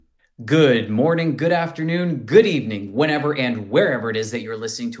Good morning, good afternoon, good evening, whenever and wherever it is that you're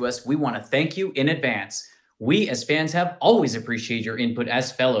listening to us. We want to thank you in advance. We, as fans, have always appreciated your input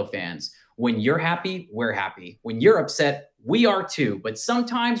as fellow fans. When you're happy, we're happy. When you're upset, we are too. But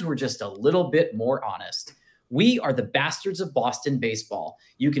sometimes we're just a little bit more honest. We are the Bastards of Boston Baseball.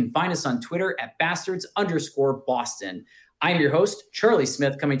 You can find us on Twitter at bastards_Boston. I'm your host, Charlie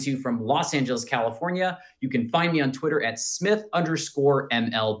Smith, coming to you from Los Angeles, California. You can find me on Twitter at Smith_MLB.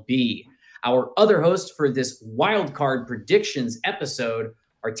 Our other hosts for this wildcard predictions episode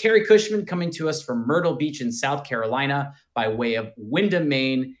are Terry Cushman, coming to us from Myrtle Beach in South Carolina by way of Windham,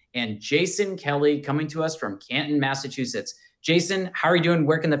 Maine, and Jason Kelly, coming to us from Canton, Massachusetts. Jason, how are you doing?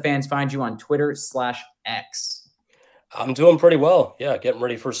 Where can the fans find you on Twitter/X? I'm doing pretty well. Yeah, getting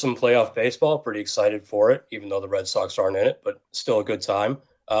ready for some playoff baseball. Pretty excited for it, even though the Red Sox aren't in it, but still a good time.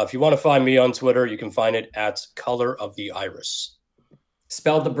 If you want to find me on Twitter, you can find it at Color of the Iris.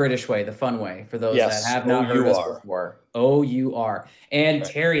 Spelled the British way, the fun way, for those that Yes, have not heard us O-U-R. before. O-U-R. And Right.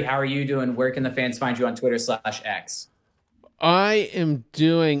 Terry, how are you doing? Where can the fans find you on Twitter/X? I am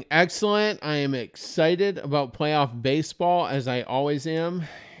doing excellent. I am excited about playoff baseball, as I always am.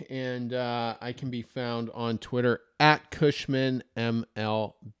 And I can be found on Twitter at CushmanMLB.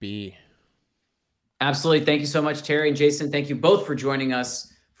 Absolutely. Thank you so much, Terry and Jason. Thank you both for joining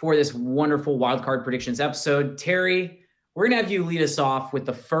us for this wonderful wildcard predictions episode. Terry, we're going to have you lead us off with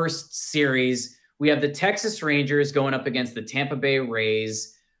the first series. We have the Texas Rangers going up against the Tampa Bay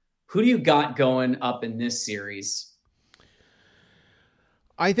Rays. Who do you got going up in this series?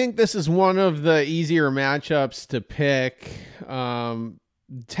 I think this is one of the easier matchups to pick.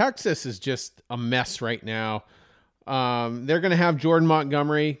 Texas is just a mess right now. They're going to have Jordan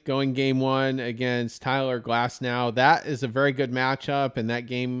Montgomery going game one against Tyler Glasnow. That is a very good matchup, and that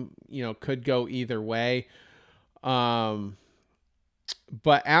game, could go either way. But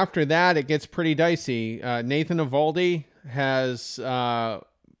after that, it gets pretty dicey. Nathan Eovaldi has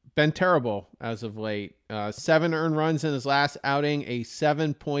been terrible as of late. 7 earned runs in his last outing, a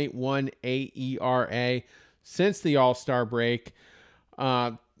 7.18 ERA since the All-Star break.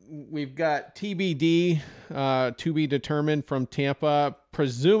 We've got TBD to be determined from Tampa,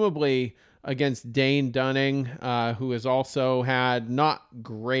 presumably against Dane Dunning, who has also had not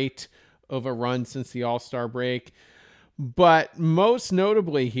great of a run since the All-Star break. But most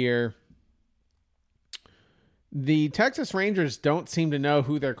notably here, the Texas Rangers don't seem to know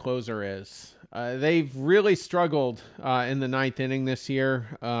who their closer is. They've really struggled in the ninth inning this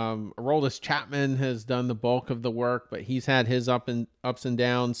year. Aroldis Chapman has done the bulk of the work, but he's had his ups and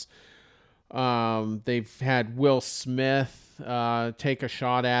downs. They've had Will Smith take a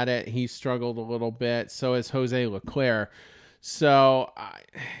shot at it. He struggled a little bit. So has Jose Leclerc. So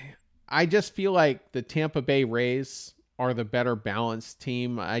I just feel like the Tampa Bay Rays are the better balanced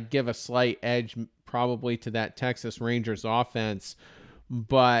team. I'd give a slight edge probably to that Texas Rangers offense,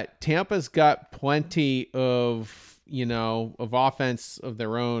 but Tampa's got plenty of offense of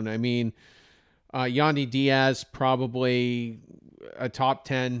their own. I mean, Yandy Diaz, probably a top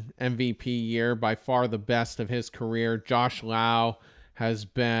 10 MVP year, by far the best of his career. Josh Lau has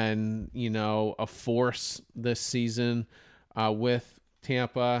been, a force this season with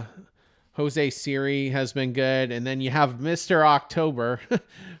Tampa. Jose Siri has been good. And then you have Mr. October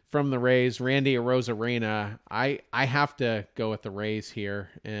from the Rays, Randy Arozarena. I have to go with the Rays here,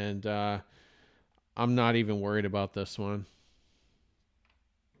 and I'm not even worried about this one.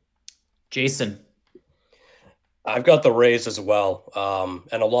 Jason. I've got the Rays as well.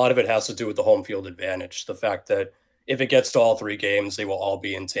 And a lot of it has to do with the home field advantage. The fact that if it gets to all 3 games, they will all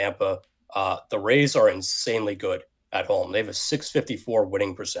be in Tampa. The Rays are insanely good at home. They have a .654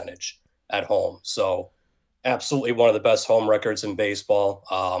 winning percentage at home. So absolutely one of the best home records in baseball.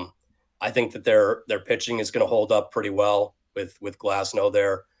 I think that their pitching is going to hold up pretty well with Glasnow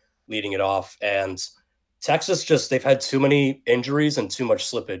there leading it off. And Texas they've had too many injuries and too much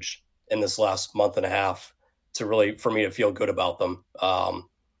slippage in this last month and a half for me to feel good about them.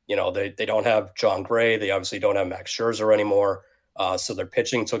 They don't have John Gray. They obviously don't have Max Scherzer anymore. So their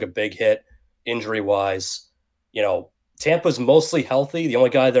pitching took a big hit injury wise. Tampa's mostly healthy. The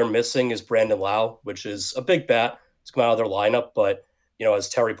only guy they're missing is Brandon Lau, which is a big bat to come out of their lineup. But, as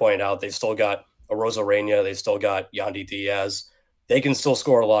Terry pointed out, they still got Arozarena. They still got Yandy Diaz. They can still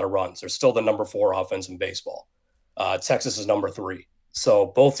score a lot of runs. They're still the number 4 offense in baseball. Texas is number 3. So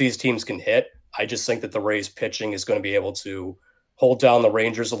both these teams can hit. I just think that the Rays pitching is going to be able to hold down the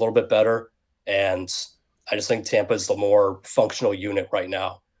Rangers a little bit better. And I just think Tampa is the more functional unit right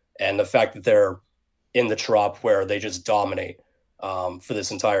now. And the fact that they're in the Trop where they just dominate for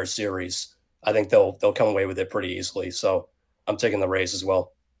this entire series, I think they'll come away with it pretty easily. So I'm taking the Rays as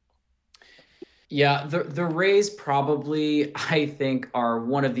well. Yeah, the Rays probably, I think, are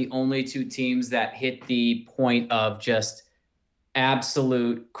one of the only two teams that hit the point of just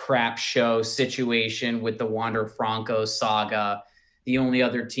absolute crap show situation with the Wander Franco saga. The only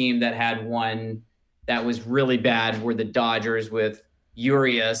other team that had one that was really bad were the Dodgers, with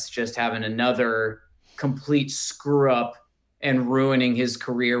Urias just having another complete screw up and ruining his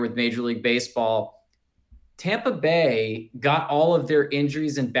career with Major League Baseball. Tampa Bay got all of their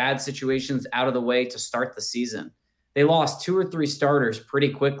injuries and bad situations out of the way to start the season. They lost 2 or 3 starters pretty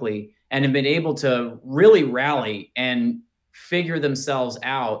quickly and have been able to really rally and figure themselves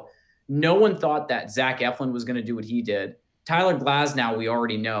out. No one thought that Zach Eflin was going to do what he did. Tyler Glasnow, we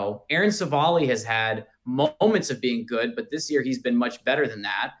already know. Aaron Savali has had moments of being good, but this year he's been much better than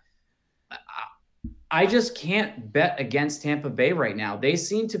that. I just can't bet against Tampa Bay right now. They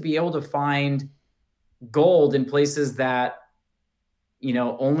seem to be able to find gold in places that,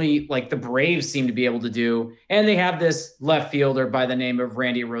 only like the Braves seem to be able to do. And they have this left fielder by the name of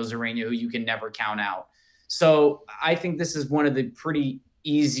Randy Arozarena, who you can never count out. So I think this is one of the pretty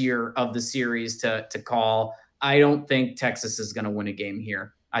easier of the series to call. I don't think Texas is going to win a game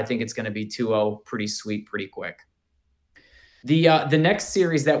here. I think it's going to be 2-0, pretty sweet, pretty quick. The next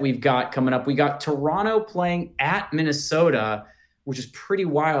series that we've got coming up, we got Toronto playing at Minnesota, which is pretty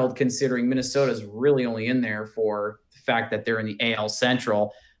wild considering Minnesota is really only in there for the fact that they're in the AL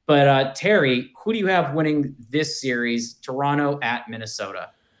Central. But Terry, who do you have winning this series, Toronto at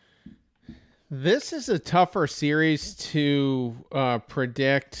Minnesota? This is a tougher series to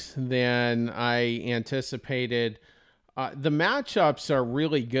predict than I anticipated. The matchups are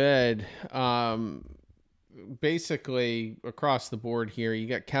really good. Basically across the board here, you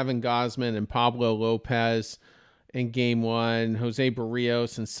got Kevin Gausman and Pablo Lopez in game 1, Jose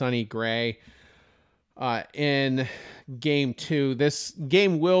Barrios and Sonny Gray in game 2. This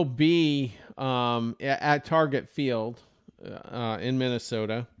game will be at Target Field in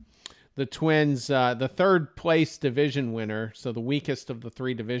Minnesota. The Twins, the third place division winner, so the weakest of the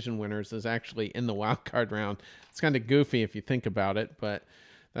 3 division winners, is actually in the wild card round. It's kind of goofy if you think about it, but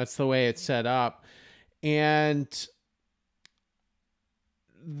that's the way it's set up. And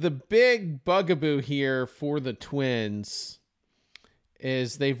the big bugaboo here for the Twins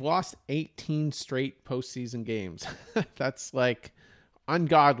is they've lost 18 straight postseason games. That's like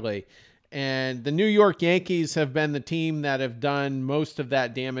ungodly. And the New York Yankees have been the team that have done most of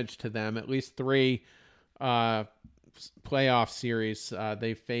that damage to them. At least 3 playoff series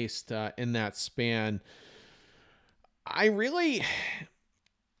they faced in that span.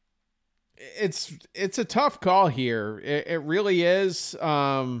 It's a tough call here. It really is.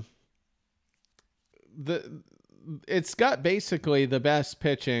 It's got basically the best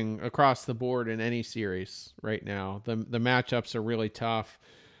pitching across the board in any series right now. The matchups are really tough.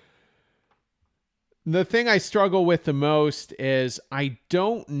 The thing I struggle with the most is I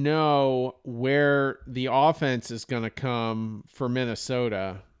don't know where the offense is going to come for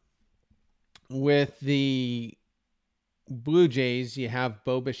Minnesota. With the Blue Jays, you have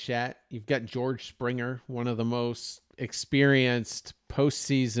Bo Bichette. You've got George Springer, one of the most experienced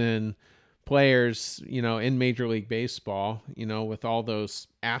postseason players, in Major League Baseball, with all those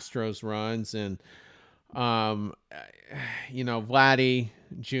Astros runs and, Vladdy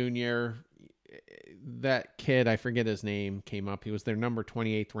Jr., that kid, I forget his name, came up. He was their number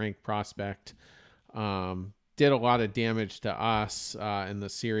 28th ranked prospect. Did a lot of damage to us in the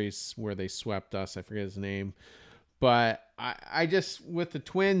series where they swept us. I forget his name. But I just, with the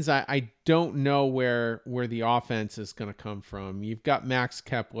Twins, I don't know where the offense is going to come from. You've got Max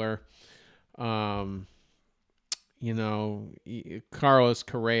Kepler, Carlos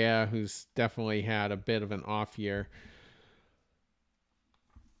Correa, who's definitely had a bit of an off year.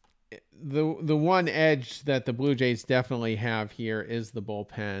 The one edge that the Blue Jays definitely have here is the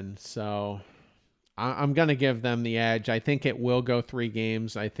bullpen. So I'm going to give them the edge. I think it will go 3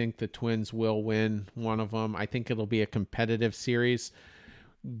 games. I think the Twins will win one of them. I think it'll be a competitive series.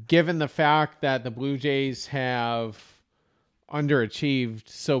 Given the fact that the Blue Jays have underachieved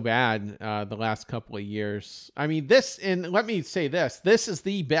so bad the last couple of years. I mean, let me say this is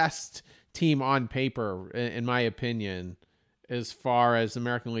the best team on paper, in my opinion, as far as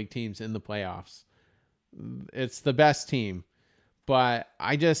American League teams in the playoffs. It's the best team, but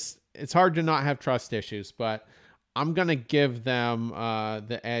it's hard to not have trust issues, but I'm going to give them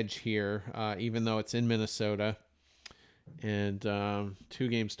the edge here, even though it's in Minnesota, and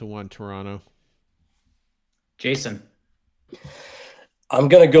 2-1 Toronto. Jason. I'm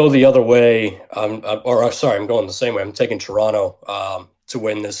going to go the other way. I'm going the same way. I'm taking Toronto to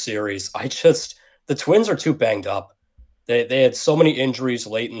win this series. The Twins are too banged up. They had so many injuries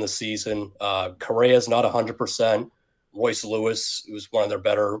late in the season. Correa's not 100%. Royce Lewis, who's one of their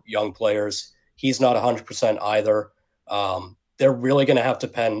better young players, he's not 100% either. They're really going to have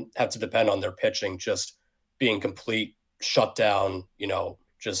to depend on their pitching just being complete shutdown,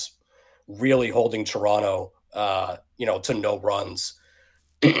 just really holding Toronto, to no runs.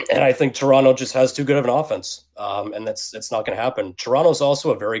 And I think Toronto just has too good of an offense, and it's not going to happen. Toronto's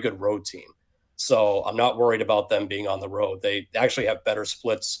also a very good road team, so I'm not worried about them being on the road. They actually have better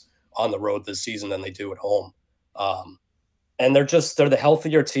splits on the road this season than they do at home, and they're the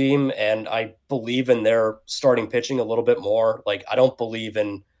healthier team. And I believe in their starting pitching a little bit more. Like, I don't believe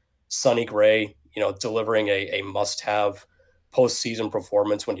in Sonny Gray, delivering a must-have postseason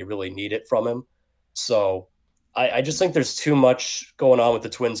performance when you really need it from him. So I just think there's too much going on with the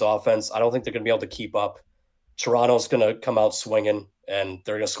Twins offense. I don't think they're going to be able to keep up. Toronto's going to come out swinging, and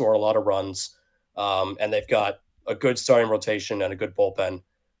they're going to score a lot of runs. And they've got a good starting rotation and a good bullpen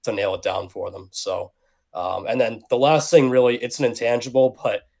to nail it down for them. So, and then the last thing, really, it's an intangible,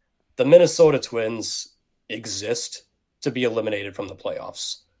 but the Minnesota Twins exist to be eliminated from the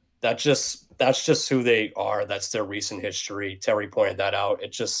playoffs. That's just who they are. That's their recent history. Terry pointed that out.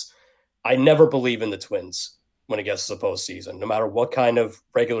 I never believe in the Twins when it gets to the postseason, no matter what kind of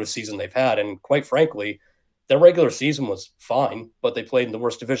regular season they've had. And quite frankly, their regular season was fine, but they played in the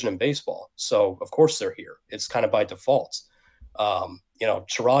worst division in baseball. So of course they're here. It's kind of by default.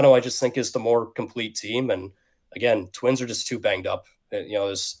 Toronto, I just think, is the more complete team. And again, Twins are just too banged up.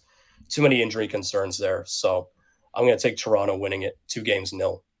 There's too many injury concerns there. So I'm going to take Toronto winning it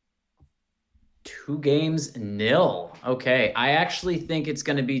 2-0. 2-0. Okay. I actually think it's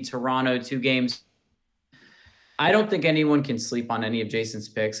going to be Toronto 2 games. I don't think anyone can sleep on any of Jason's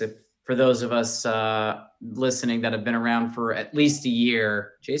picks. If for those of us listening that have been around for at least a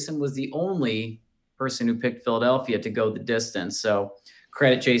year, Jason was the only person who picked Philadelphia to go the distance. So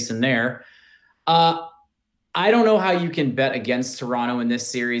credit Jason there. I don't know how you can bet against Toronto in this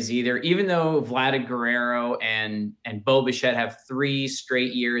series either, even though Vladimir Guerrero and Bo Bichette have 3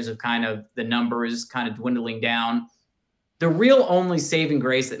 straight years of kind of the numbers kind of dwindling down. The real only saving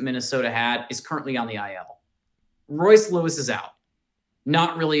grace that Minnesota had is currently on the IL. Royce Lewis is out.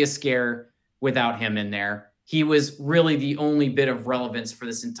 Not really a scare without him in there. He was really the only bit of relevance for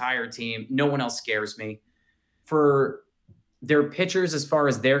this entire team. No one else scares me. For their pitchers, as far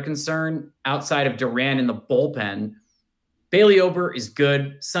as they're concerned, outside of Duran in the bullpen, Bailey Ober is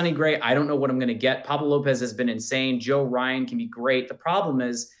good. Sonny Gray, I don't know what I'm going to get. Pablo Lopez has been insane. Joe Ryan can be great. The problem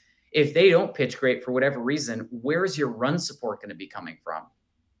is, if they don't pitch great for whatever reason, where's your run support going to be coming from?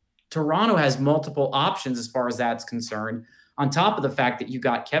 Toronto has multiple options as far as that's concerned, on top of the fact that you've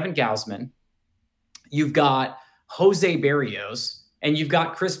got Kevin Gausman, you've got Jose Berrios, and you've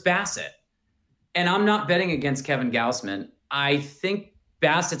got Chris Bassett. And I'm not betting against Kevin Gausman. I think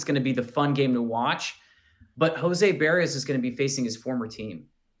Bassett's going to be the fun game to watch, but Jose Berrios is going to be facing his former team.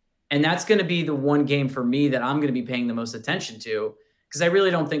 And that's going to be the one game for me that I'm going to be paying the most attention to, because I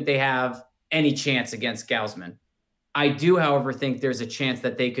really don't think they have any chance against Gausman. I do, however, think there's a chance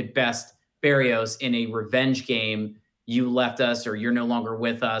that they could best Berrios in a revenge game. You left us, or you're no longer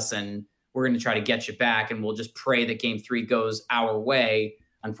with us, and we're going to try to get you back, and we'll just pray that game 3 goes our way.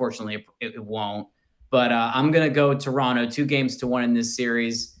 Unfortunately, it won't. But I'm going to go Toronto 2-1 in this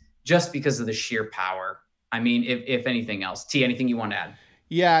series just because of the sheer power. I mean, if anything else. T, anything you want to add?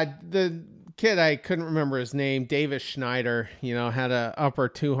 Yeah, the kid, I couldn't remember his name, Davis Schneider, had a upper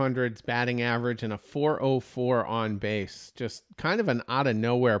 200s batting average and a 404 on base. Just kind of an out of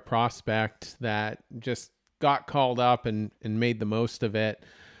nowhere prospect that just got called up and made the most of it.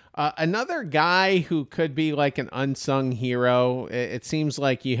 Another guy who could be like an unsung hero. It seems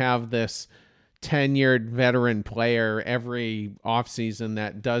like you have this tenured veteran player every offseason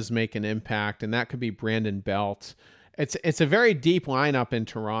that does make an impact, and that could be Brandon Belt. It's a very deep lineup in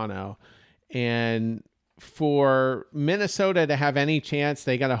Toronto, and for Minnesota to have any chance,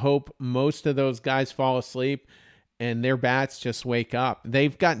 they got to hope most of those guys fall asleep and their bats just wake up.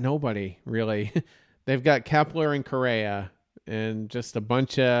 They've got nobody, really. They've got Kepler and Correa and just a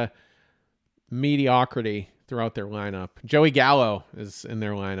bunch of mediocrity throughout their lineup. Joey Gallo is in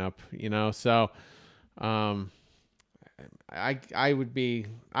their lineup, so I'd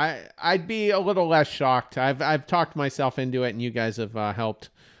be a little less shocked. I've talked myself into it, and you guys have helped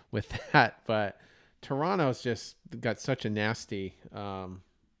with that, but Toronto's just got such a nasty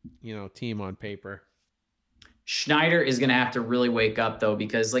team on paper. Schneider is going to have to really wake up, though,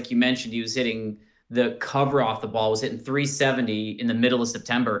 because like you mentioned, he was hitting the cover off the ball, was hitting 370 in the middle of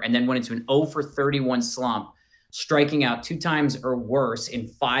September, and then went into an 0 for 31 slump, striking out 2 times or worse in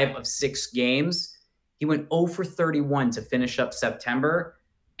 5 of 6 games. He went 0 for 31 to finish up September,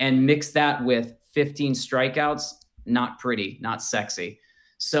 and mix that with 15 strikeouts. Not pretty, not sexy.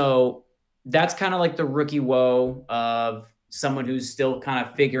 So that's kind of like the rookie woe of someone who's still kind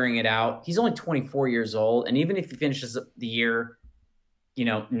of figuring it out. He's only 24 years old. And even if he finishes the year,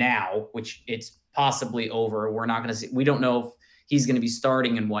 now, which it's possibly over, we're not going to see, we don't know if he's going to be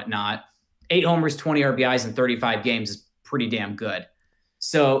starting and whatnot. 8 homers, 20 RBIs in 35 games is pretty damn good.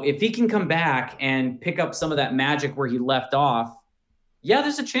 So if he can come back and pick up some of that magic where he left off, yeah,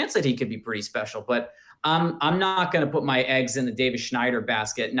 there's a chance that he could be pretty special. But I'm not going to put my eggs in the Davis Schneider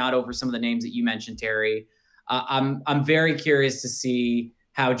basket, not over some of the names that you mentioned, Terry. I'm very curious to see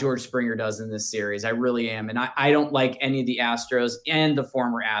how George Springer does in this series. I really am. And I don't like any of the Astros and the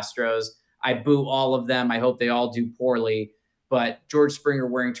former Astros. I boo all of them. I hope they all do poorly. But George Springer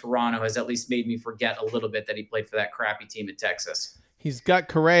wearing Toronto has at least made me forget a little bit that he played for that crappy team in Texas. He's got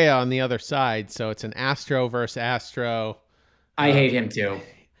Correa on the other side, so it's an Astro versus Astro. I hate him too.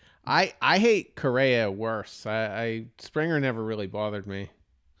 I hate Correa worse. Springer never really bothered me.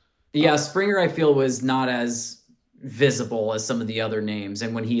 Yeah, Springer I feel was not as visible as some of the other names,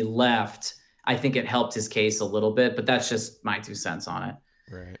 and when he left, I think it helped his case a little bit. But that's just my 2 cents on it.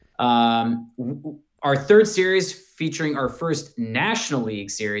 Right. Our third series featuring our first National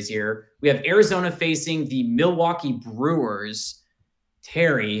League series here. We have Arizona facing the Milwaukee Brewers.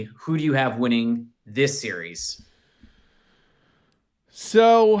 Terry, who do you have winning this series?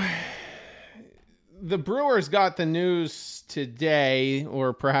 So the Brewers got the news today,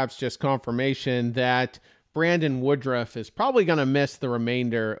 or perhaps just confirmation, that Brandon Woodruff is probably going to miss the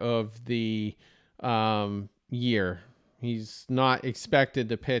remainder of the year. He's not expected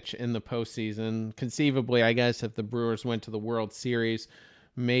to pitch in the postseason. Conceivably, I guess, if the Brewers went to the World Series,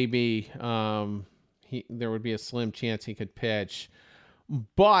 maybe there would be a slim chance he could pitch.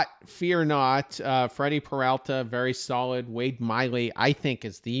 But fear not, Freddie Peralta, very solid. Wade Miley, I think,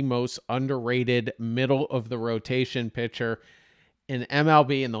 is the most underrated middle-of-the-rotation pitcher in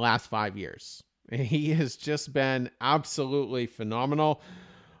MLB in the last 5 years. He has just been absolutely phenomenal.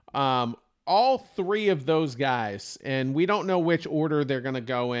 All three of those guys, and we don't know which order they're going to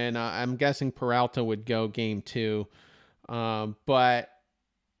go in. I'm guessing Peralta would go game 2. But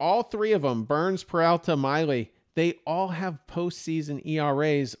all three of them, Burns, Peralta, Miley, they all have postseason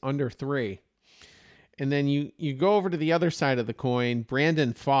ERAs under 3. And then you go over to the other side of the coin.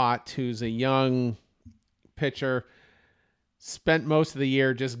 Brandon Pfaadt, who's a young pitcher, spent most of the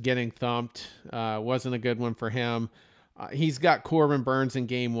year just getting thumped. Wasn't a good one for him. He's got Corbin Burns in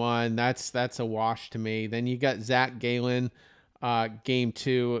game 1. That's a wash to me. Then you got Zach Gallen, game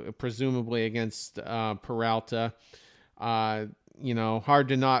 2, presumably against Peralta. Hard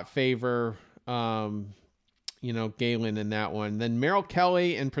to not favor Gallen in that one. Then Merrill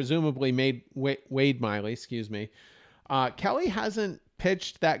Kelly and presumably Wade Miley, Kelly hasn't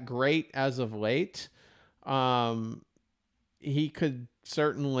pitched that great as of late. He could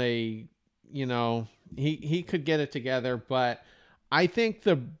certainly, he could get it together, but I think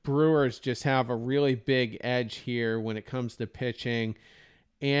the Brewers just have a really big edge here when it comes to pitching.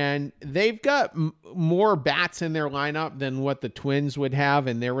 And they've got more bats in their lineup than what the Twins would have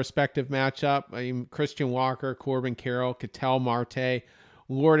in their respective matchup. I mean, Christian Walker, Corbin Carroll, Ketel Marte,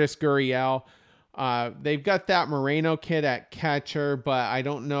 Lourdes Gurriel. They've got that Moreno kid at catcher, but I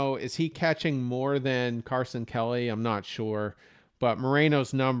don't know. Is he catching more than Carson Kelly? I'm not sure. But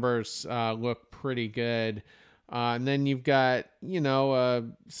Moreno's numbers look pretty good. And then you've got, a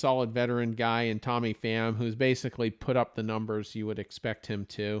solid veteran guy in Tommy Pham, who's basically put up the numbers you would expect him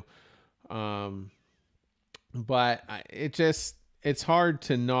to. But it's hard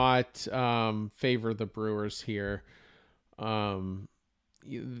to not favor the Brewers here.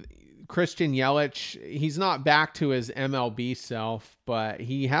 Christian Yelich, he's not back to his MLB self, but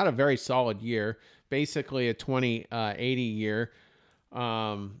he had a very solid year, basically a 2080 year.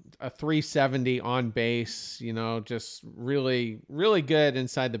 A 370 on base, just really, really good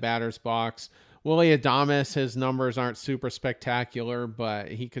inside the batter's box. Willy Adames, his numbers aren't super spectacular, but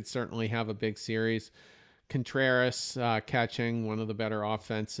he could certainly have a big series. Contreras catching, one of the better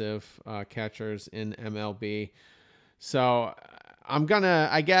offensive catchers in MLB. So I'm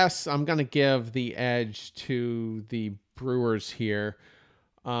gonna give the edge to the Brewers here.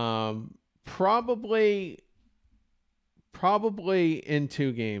 Probably in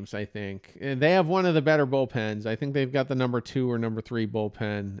 2 games, I think. And they have one of the better bullpens. I think they've got the number 2 or number 3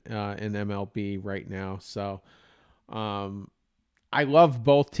 bullpen in MLB right now. So I love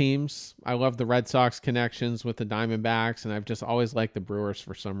both teams. I love the Red Sox connections with the Diamondbacks, and I've just always liked the Brewers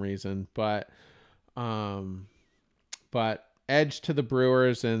for some reason. But edge to the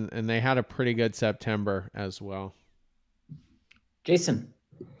Brewers, and they had a pretty good September as well. Jason.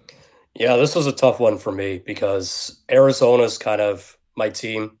 Yeah, this was a tough one for me because Arizona's kind of my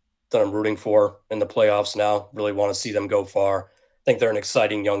team that I'm rooting for in the playoffs now. Really want to see them go far. I think they're an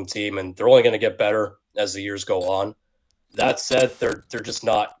exciting young team, and they're only going to get better as the years go on. That said, they're just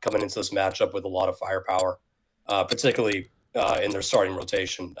not coming into this matchup with a lot of firepower, particularly in their starting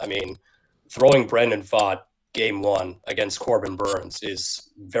rotation. I mean, throwing Brendan Pfaadt game 1 against Corbin Burns is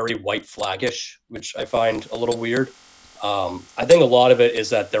very white flaggish, which I find a little weird. I think a lot of it is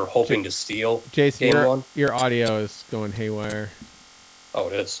that they're hoping to steal Jason, game 1. Your audio is going haywire. Oh,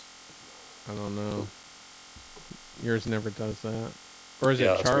 it is? I don't know. Yours never does that. Or is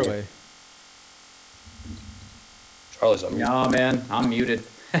it Charlie? Charlie's on mute. No, man, I'm muted.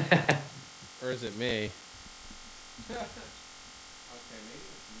 Or is it me?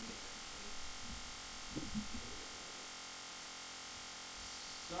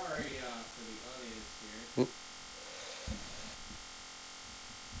 Sorry for the audience here.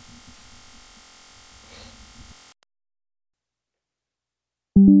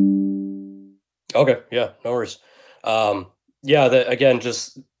 Okay, yeah, no worries. Again,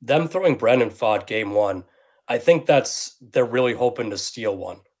 just them throwing Brendan Pfaadt game 1. I think they're really hoping to steal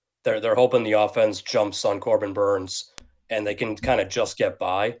one. They're hoping the offense jumps on Corbin Burns and they can kind of just get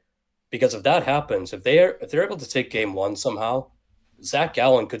by. Because if that happens, if they're able to take game 1 somehow, Zach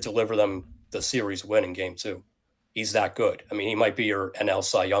Gallen could deliver them the series win in game 2. He's that good. I mean, he might be your NL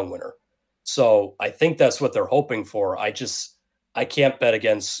Cy Young winner. So I think that's what they're hoping for. I can't bet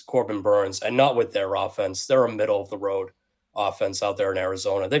against Corbin Burns, and not with their offense. They're a middle of the road offense out there in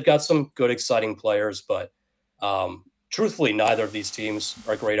Arizona. They've got some good, exciting players, but truthfully, neither of these teams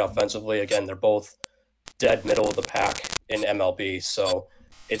are great offensively. Again, they're both dead middle of the pack in MLB. So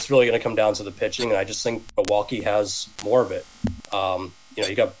it's really going to come down to the pitching, and I just think Milwaukee has more of it.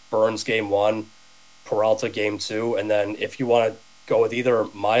 You got Burns game 1, Peralta game 2, and then if you want to go with either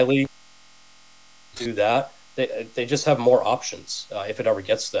Miley, do that. They just have more options if it ever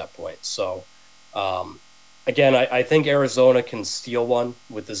gets to that point. So, again, I think Arizona can steal one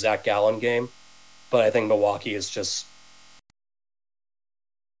with the Zach Gallen game, but I think Milwaukee is just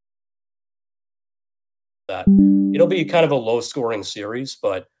that. It'll be kind of a low-scoring series,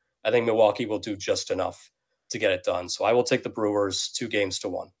 but I think Milwaukee will do just enough to get it done. So I will take the Brewers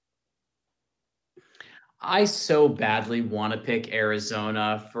 2-1. I so badly want to pick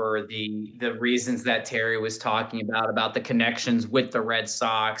Arizona for the reasons that Terry was talking about the connections with the Red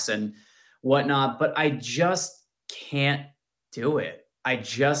Sox and whatnot, but I just can't do it. I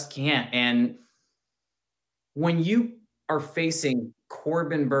just can't. And when you are facing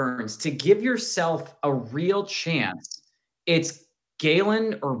Corbin Burns, to give yourself a real chance, it's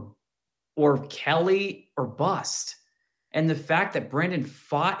Galen or Kelly or bust. And the fact that Brendan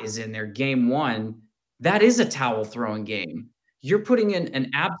Pfaadt is in there game 1, that is a towel throwing game. You're putting in an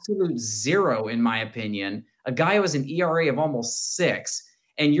absolute 0, in my opinion, a guy who has an ERA of almost 6,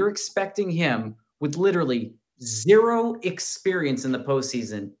 and you're expecting him with literally 0 experience in the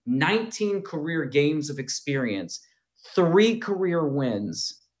postseason, 19 career games of experience, 3 career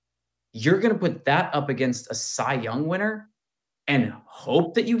wins. You're going to put that up against a Cy Young winner and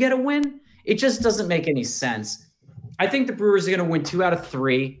hope that you get a win? It just doesn't make any sense. I think the Brewers are going to win 2 out of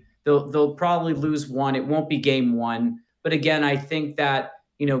 3. They'll probably lose 1. It won't be game 1. But again, I think that,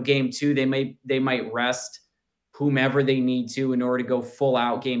 game 2, they might rest whomever they need to in order to go full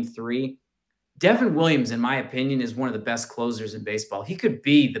out game 3. Devin Williams, in my opinion, is one of the best closers in baseball. He could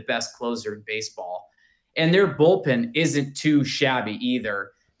be the best closer in baseball. And their bullpen isn't too shabby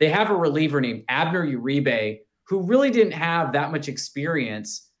either. They have a reliever named Abner Uribe, who really didn't have that much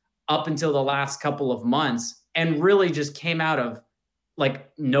experience up until the last couple of months and really just came out of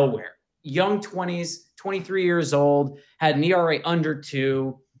nowhere. Young 20s, 23 years old, had an ERA under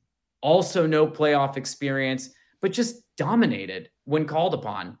 2, also no playoff experience, but just dominated when called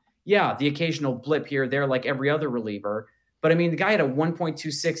upon. Yeah, the occasional blip here or there like every other reliever. But I mean, the guy had a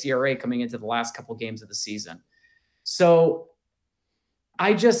 1.26 ERA coming into the last couple games of the season. So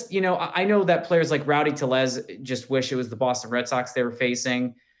I just, I know that players like Rowdy Tellez just wish it was the Boston Red Sox they were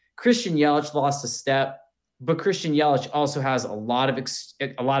facing. Christian Yelich lost a step. But Christian Yelich also has a lot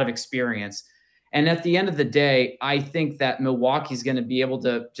of experience. And at the end of the day, I think that Milwaukee's going to be able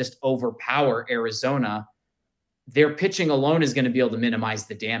to just overpower Arizona. Their pitching alone is going to be able to minimize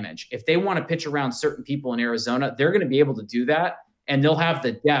the damage. If they want to pitch around certain people in Arizona, they're going to be able to do that. And they'll have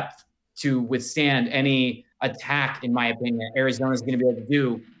the depth to withstand any attack, in my opinion, Arizona's going to be able to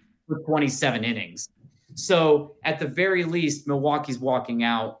do for 27 innings. So at the very least, Milwaukee's walking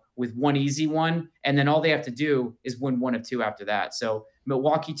out with one easy one. And then all they have to do is win one of two after that. So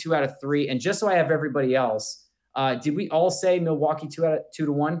Milwaukee 2 out of 3. And just so I have everybody else, did we all say Milwaukee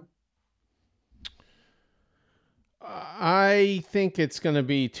 2-1? I think it's going to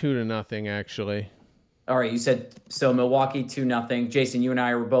be 2-0, actually. All right. You said so Milwaukee 2-0. Jason, you and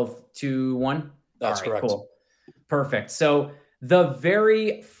I were both 2-1. That's correct. Cool. Perfect. So the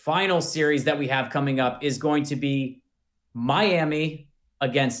very final series that we have coming up is going to be Miami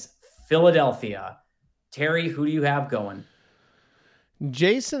against Philadelphia. Terry, who do you have going?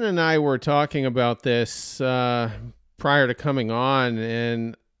 Jason and I were talking about this prior to coming on,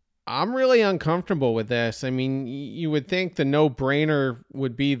 and I'm really uncomfortable with this. I mean, you would think the no-brainer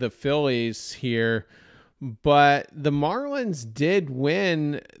would be the Phillies here, but the Marlins did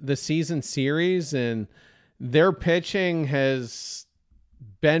win the season series, and their pitching has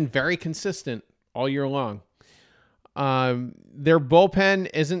been very consistent all year long. Their bullpen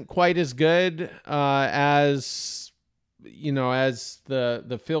isn't quite as good as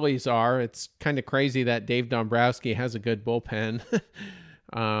the Phillies are. It's kind of crazy that Dave Dombrowski has a good bullpen.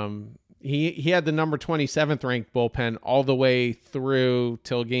 He had the number 27th ranked bullpen all the way through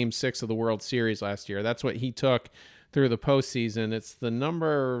till Game 6 of the World Series last year. That's what he took through the postseason. It's the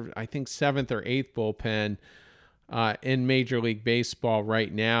number, I think, 7th or 8th bullpen in Major League Baseball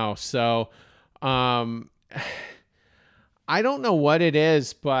right now. So I don't know what it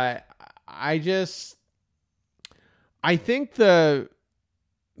is, but I think the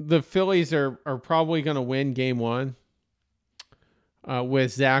Phillies are probably going to win Game 1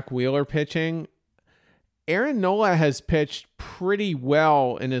 with Zach Wheeler pitching. Aaron Nola has pitched pretty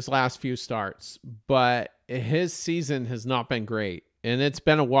well in his last few starts, but his season has not been great. And it's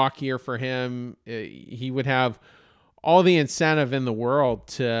been a walk year for him. He would have all the incentive in the world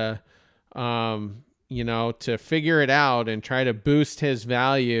to figure it out and try to boost his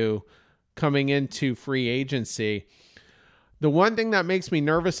value coming into free agency. The one thing that makes me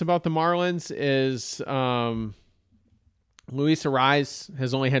nervous about the Marlins is Luis Arraez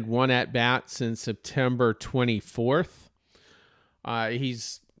has only had one at-bat since September 24th.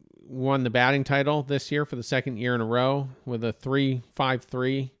 He's won the batting title this year for the second year in a row with a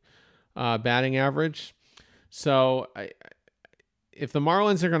 .353 batting average. So if the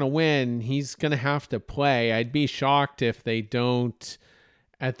Marlins are going to win, he's going to have to play. I'd be shocked if they don't,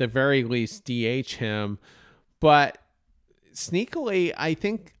 at the very least, DH him. But sneakily, I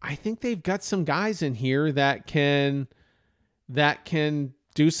think they've got some guys in here that can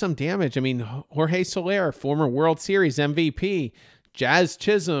do some damage. I mean, Jorge Soler, former World Series MVP. Jazz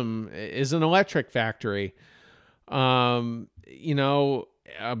Chisholm is an electric factory. Brian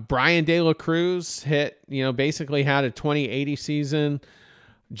De La Cruz basically had a 2080 season.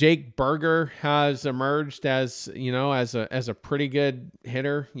 Jake Burger has emerged as a pretty good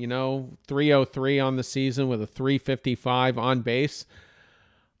hitter, 303 on the season with a 355 on base.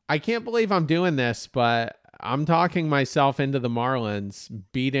 I can't believe I'm doing this, but I'm talking myself into the Marlins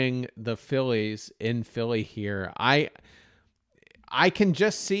beating the Phillies in Philly here. I can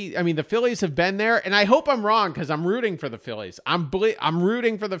just see, the Phillies have been there, and I hope I'm wrong because I'm rooting for the Phillies. I'm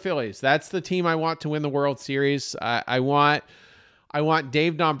rooting for the Phillies. That's the team I want to win the World Series. I want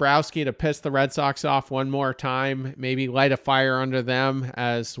Dave Dombrowski to piss the Red Sox off one more time, maybe light a fire under them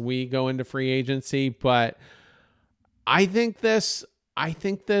as we go into free agency. But I think this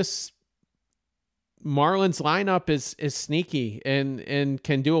Marlins lineup is sneaky and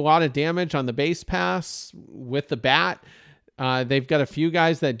can do a lot of damage on the base pass with the bat. They've got a few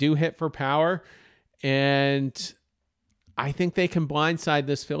guys that do hit for power, and I think they can blindside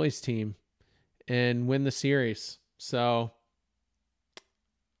this Phillies team and win the series. So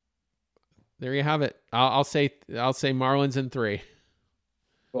there you have it. I'll say Marlins in 3.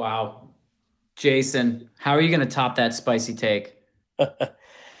 Wow. Jason, how are you going to top that spicy take?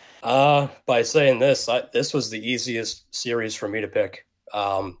 By saying this was the easiest series for me to pick.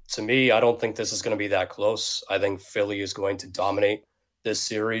 To me, I don't think this is going to be that close. I think Philly is going to dominate this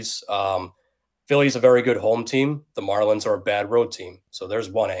series. Philly's a very good home team. The Marlins are a bad road team. So there's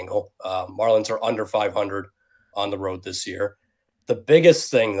one angle. Marlins are under 500 on the road this year. The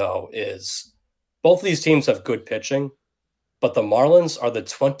biggest thing, though, is both of these teams have good pitching, but the Marlins are the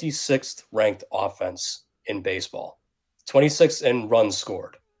 26th ranked offense in baseball, 26th in runs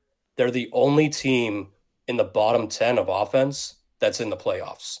scored. They're the only team in the bottom 10 of offense that's in the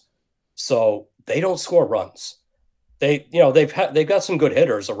playoffs. So they don't score runs. They've got some good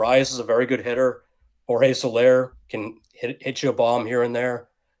hitters. Arraez is a very good hitter. Jorge Soler can hit you a bomb here and there.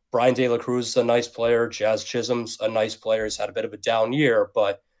 Brian De La Cruz is a nice player. Jazz Chisholm's a nice player. He's had a bit of a down year,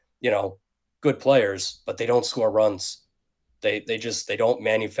 but good players, but they don't score runs. They don't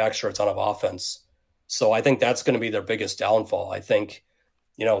manufacture a ton of offense. So I think that's going to be their biggest downfall. I think,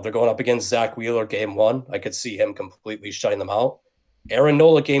 they're going up against Zach Wheeler game 1. I could see him completely shutting them out. Aaron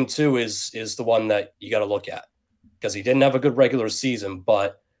Nola game 2 is the one that you got to look at because he didn't have a good regular season,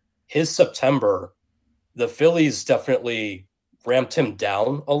 but his September, the Phillies definitely ramped him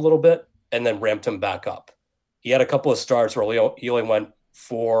down a little bit and then ramped him back up. He had a couple of starts where he only went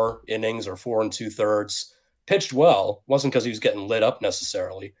 4 innings or 4 2/3, pitched well. Wasn't because he was getting lit up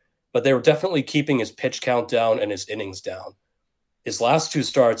necessarily, but they were definitely keeping his pitch count down and his innings down. His last 2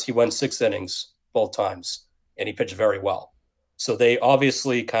 starts, he went 6 innings both times, and he pitched very well. So they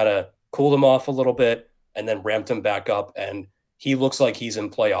obviously kind of cooled him off a little bit and then ramped him back up, and he looks like he's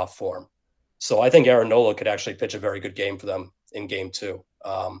in playoff form. So I think Aaron Nola could actually pitch a very good game for them in game 2.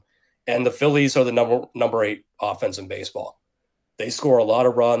 And the Phillies are the number 8 offense in baseball. They score a lot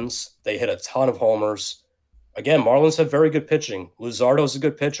of runs. They hit a ton of homers. Again, Marlins have very good pitching. Luzardo's a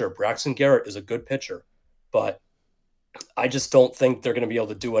good pitcher. Braxton Garrett is a good pitcher. But I just don't think they're going to be able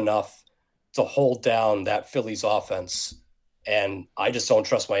to do enough to hold down that Phillies offense. And I just don't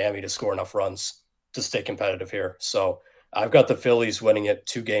trust Miami to score enough runs to stay competitive here. So I've got the Phillies winning it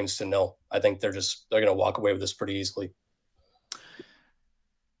 2-0. I think they're going to walk away with this pretty easily.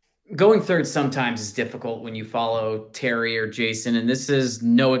 Going third sometimes is difficult when you follow Terry or Jason, and this is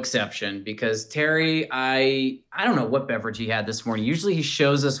no exception because Terry, I don't know what beverage he had this morning. Usually he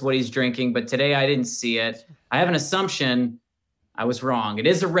shows us what he's drinking, but today I didn't see it. I have an assumption. I was wrong. It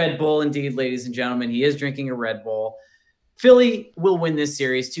is a Red Bull indeed, ladies and gentlemen. He is drinking a Red Bull. Philly will win this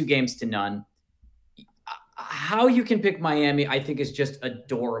series 2-0. How you can pick Miami, I think, is just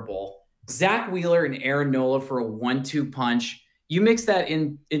adorable. Zach Wheeler and Aaron Nola for a 1-2 punch. You mix that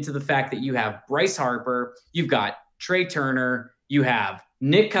into the fact that you have Bryce Harper, you've got Trey Turner, you have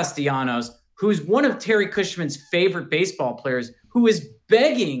Nick Castellanos, who's one of Terry Cushman's favorite baseball players, who is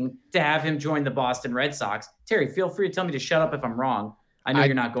begging to have him join the Boston Red Sox. Terry, feel free to tell me to shut up if I'm wrong. I know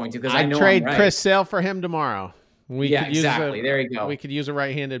you're not going to because I know trade I'm right. Chris Sale for him tomorrow. Exactly. There you go. We could use a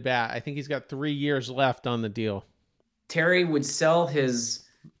right-handed bat. I think he's got 3 years left on the deal. Terry would sell his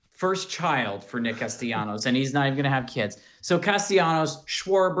first child for Nick Castellanos, and he's not even going to have kids. So Castellanos,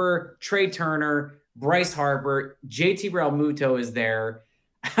 Schwarber, Trey Turner, Bryce Harper, JT Realmuto is there.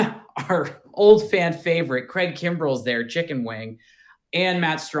 Our old fan favorite, Craig Kimbrell's there, Chicken Wing, and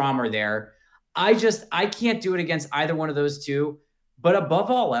Matt Strom are there. I can't do it against either one of those two. But above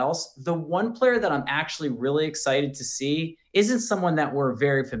all else, the one player that I'm actually really excited to see isn't someone that we're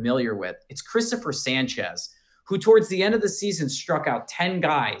very familiar with. It's Christopher Sanchez, who towards the end of the season struck out 10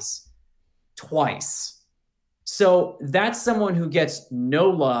 guys twice. So that's someone who gets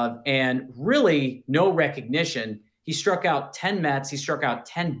no love and really no recognition. He struck out 10 Mets. He struck out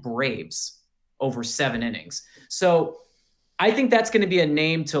 10 Braves over 7 innings. So I think that's going to be a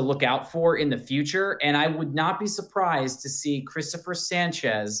name to look out for in the future. And I would not be surprised to see Christopher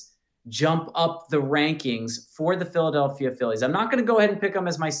Sanchez jump up the rankings for the Philadelphia Phillies. I'm not going to go ahead and pick him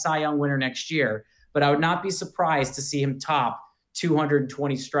as my Cy Young winner next year, but I would not be surprised to see him top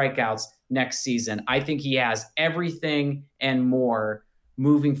 220 strikeouts next season. I think he has everything and more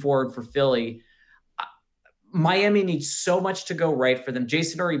moving forward for Philly. Miami needs so much to go right for them.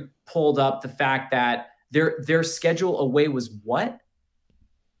 Jason already pulled up the fact that their schedule away was what?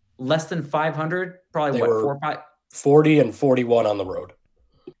 Less than 500? Probably they 4 or 5? 40 and 41 on the road.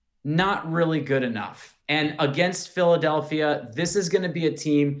 Not really good enough. And against Philadelphia, this is going to be a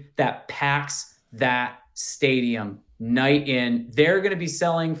team that packs that stadium night in. They're going to be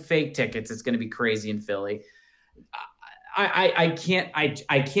selling fake tickets. It's going to be crazy in Philly. I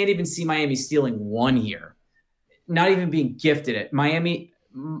can't even see Miami stealing one here. Not even being gifted it. Miami,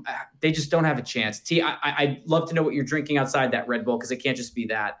 they just don't have a chance. T, I'd love to know what you're drinking outside that Red Bull because it can't just be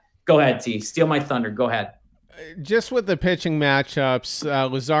that. Go ahead, T. Steal my thunder. Go ahead. Just with the pitching matchups,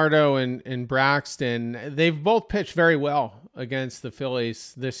 Luzardo and Braxton, they've both pitched very well against the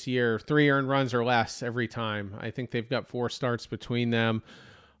Phillies this year. 3 earned runs or less every time. I think they've got 4 starts between them.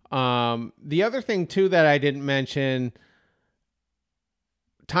 The other thing, too, that I didn't mention,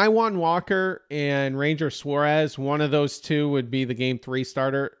 Taijuan Walker and Ranger Suarez, one of those two would be the game 3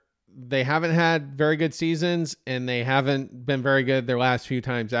 starter. They haven't had very good seasons, and they haven't been very good their last few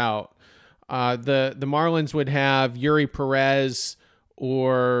times out. The Marlins would have Yuri Perez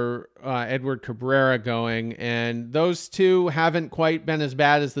or Edward Cabrera going, and those two haven't quite been as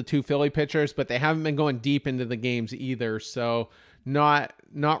bad as the 2 Philly pitchers, but they haven't been going deep into the games either, so not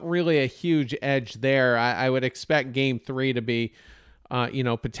really a huge edge there. I would expect game 3 to be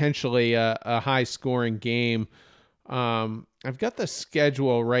potentially a high-scoring game. I've got the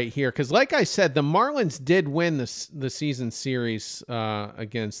schedule right here because, like I said, the Marlins did win the season series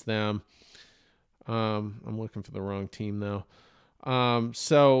against them. I'm looking for the wrong team though.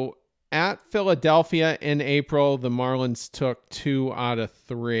 So at Philadelphia in April, the Marlins took 2 out of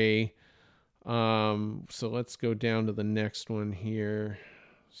 3. So let's go down to the next one here.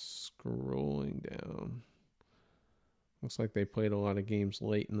 Scrolling down. Looks like they played a lot of games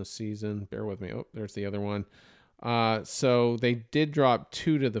late in the season. Bear with me. Oh, there's the other one. So they did drop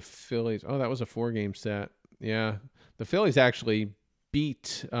 2 to the Phillies. Oh, that was a 4-game set. Yeah. The Phillies actually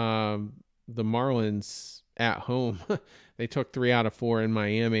beat the Marlins at home. They took 3 out of 4 in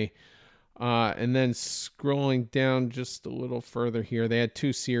Miami. And then scrolling down just a little further here, they had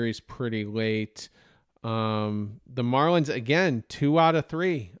 2 series pretty late. The Marlins, again, 2 out of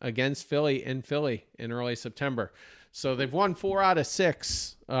 3 against Philly in early September. So they've won 4 out of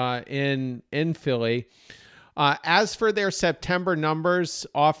 6 in Philly. As for their September numbers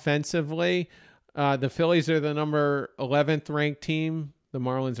offensively, the Phillies are the number 11th ranked team. The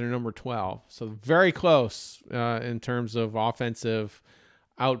Marlins are number 12. So very close in terms of offensive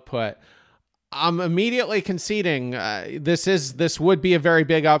output. I'm immediately conceding this would be a very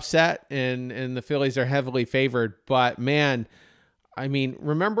big upset, and the Phillies are heavily favored. But man, I mean,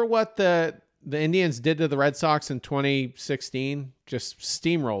 remember what the Indians did to the Red Sox in 2016? Just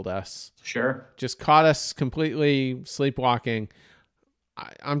steamrolled us. Sure. Just caught us completely sleepwalking.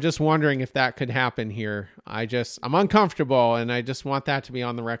 I'm just wondering if that could happen here. I'm uncomfortable, and I just want that to be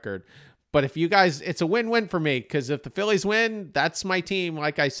on the record. But if you guys, it's a win-win for me, because if the Phillies win, that's my team.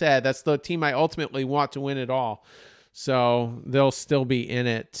 Like I said, that's the team I ultimately want to win it all. So they'll still be in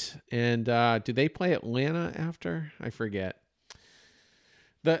it. And do they play Atlanta after? I forget.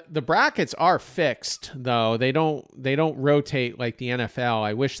 The brackets are fixed though. They don't rotate like the NFL.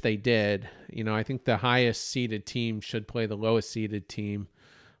 I wish they did. I think the highest seeded team should play the lowest seeded team,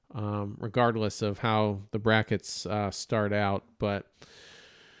 regardless of how the brackets start out. But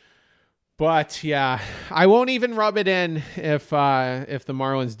yeah, I won't even rub it in if the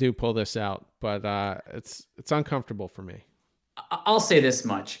Marlins do pull this out. But it's uncomfortable for me. I'll say this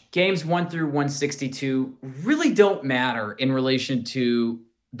much: games 1 through 162 really don't matter in relation to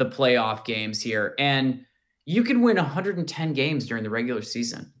the playoff games here. And you can win 110 games during the regular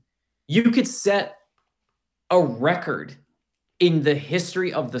season. You could set a record in the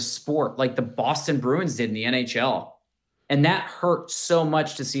history of the sport, like the Boston Bruins did in the NHL. And that hurt so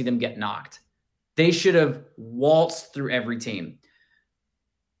much to see them get knocked. They should have waltzed through every team.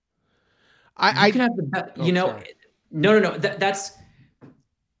 I can have the best, no. That's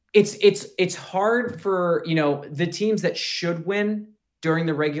it's hard for, the teams that should win during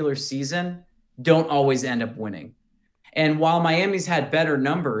the regular season don't always end up winning. And while Miami's had better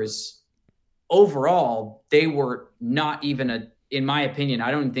numbers overall, they were not even in my opinion,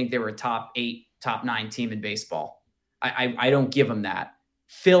 I don't think they were a top 8, top 9 team in baseball. I don't give them that.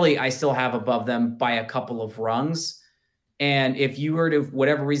 Philly, I still have above them by a couple of rungs. And if you were to,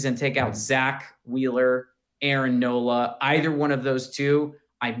 whatever reason, take out Zach Wheeler, Aaron Nola, either one of those two,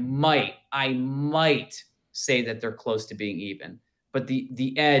 I might say that they're close to being even. But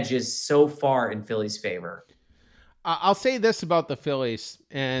the edge is so far in Philly's favor. I'll say this about the Phillies,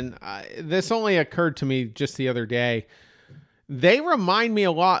 and this only occurred to me just the other day. They remind me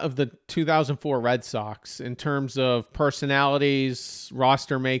a lot of the 2004 Red Sox in terms of personalities,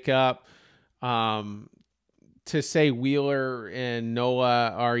 roster makeup. To say Wheeler and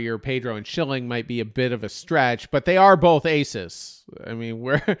Nola are your Pedro and Schilling might be a bit of a stretch, but they are both aces. I mean,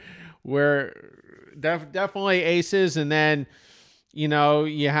 we're definitely aces, and then you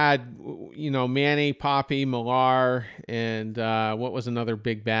had Manny, Poppy, Millar, and what was another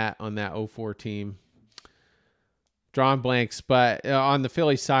big bat on that 04 team? Drawing blanks, but on the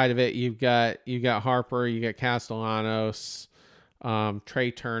Philly side of it, you've got Harper, you got Castellanos,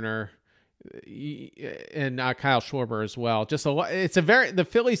 Trey Turner, and Kyle Schwarber as well. Just the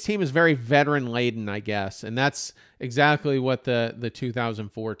Phillies team is very veteran laden, I guess, and that's exactly what the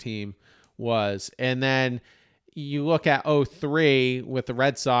 2004 team was. And then you look at 03 with the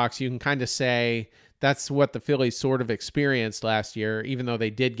Red Sox, you can kind of say that's what the Phillies sort of experienced last year, even though they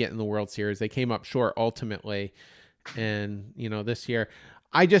did get in the World Series. They came up short ultimately. And, this year,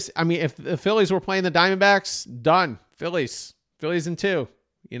 if the Phillies were playing the Diamondbacks, done. Phillies in 2,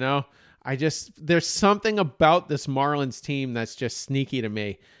 there's something about this Marlins team that's just sneaky to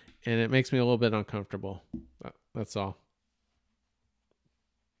me, and it makes me a little bit uncomfortable. That's all.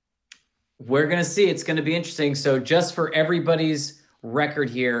 We're going to see. It's going to be interesting. So just for everybody's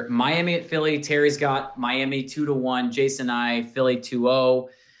record here, Miami at Philly, Terry's got Miami 2-1, Jason I, Philly 2-0,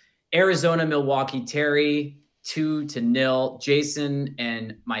 Arizona, Milwaukee, Terry 2-0. Jason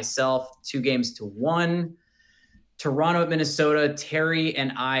and myself, 2-1. Toronto at Minnesota. Terry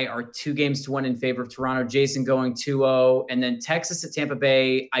and I are 2-1 in favor of Toronto. Jason going 2-0. And then Texas at Tampa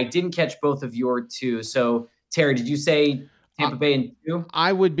Bay. I didn't catch both of your two. So, Terry, did you say Tampa Bay in 2?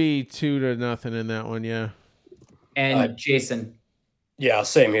 I would be 2-0 in that one, yeah. And Jason? Yeah,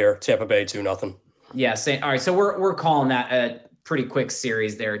 same here. Tampa Bay 2-0. Yeah, same. All right, so we're calling that a pretty quick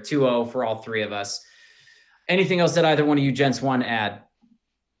series there. 2-0 for all three of us. Anything else that either one of you gents want to add?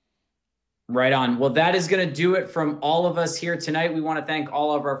 Right on. Well, that is going to do it from all of us here tonight. We want to thank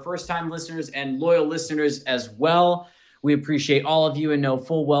all of our first-time listeners and loyal listeners as well. We appreciate all of you and know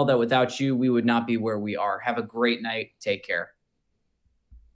full well that without you, we would not be where we are. Have a great night. Take care.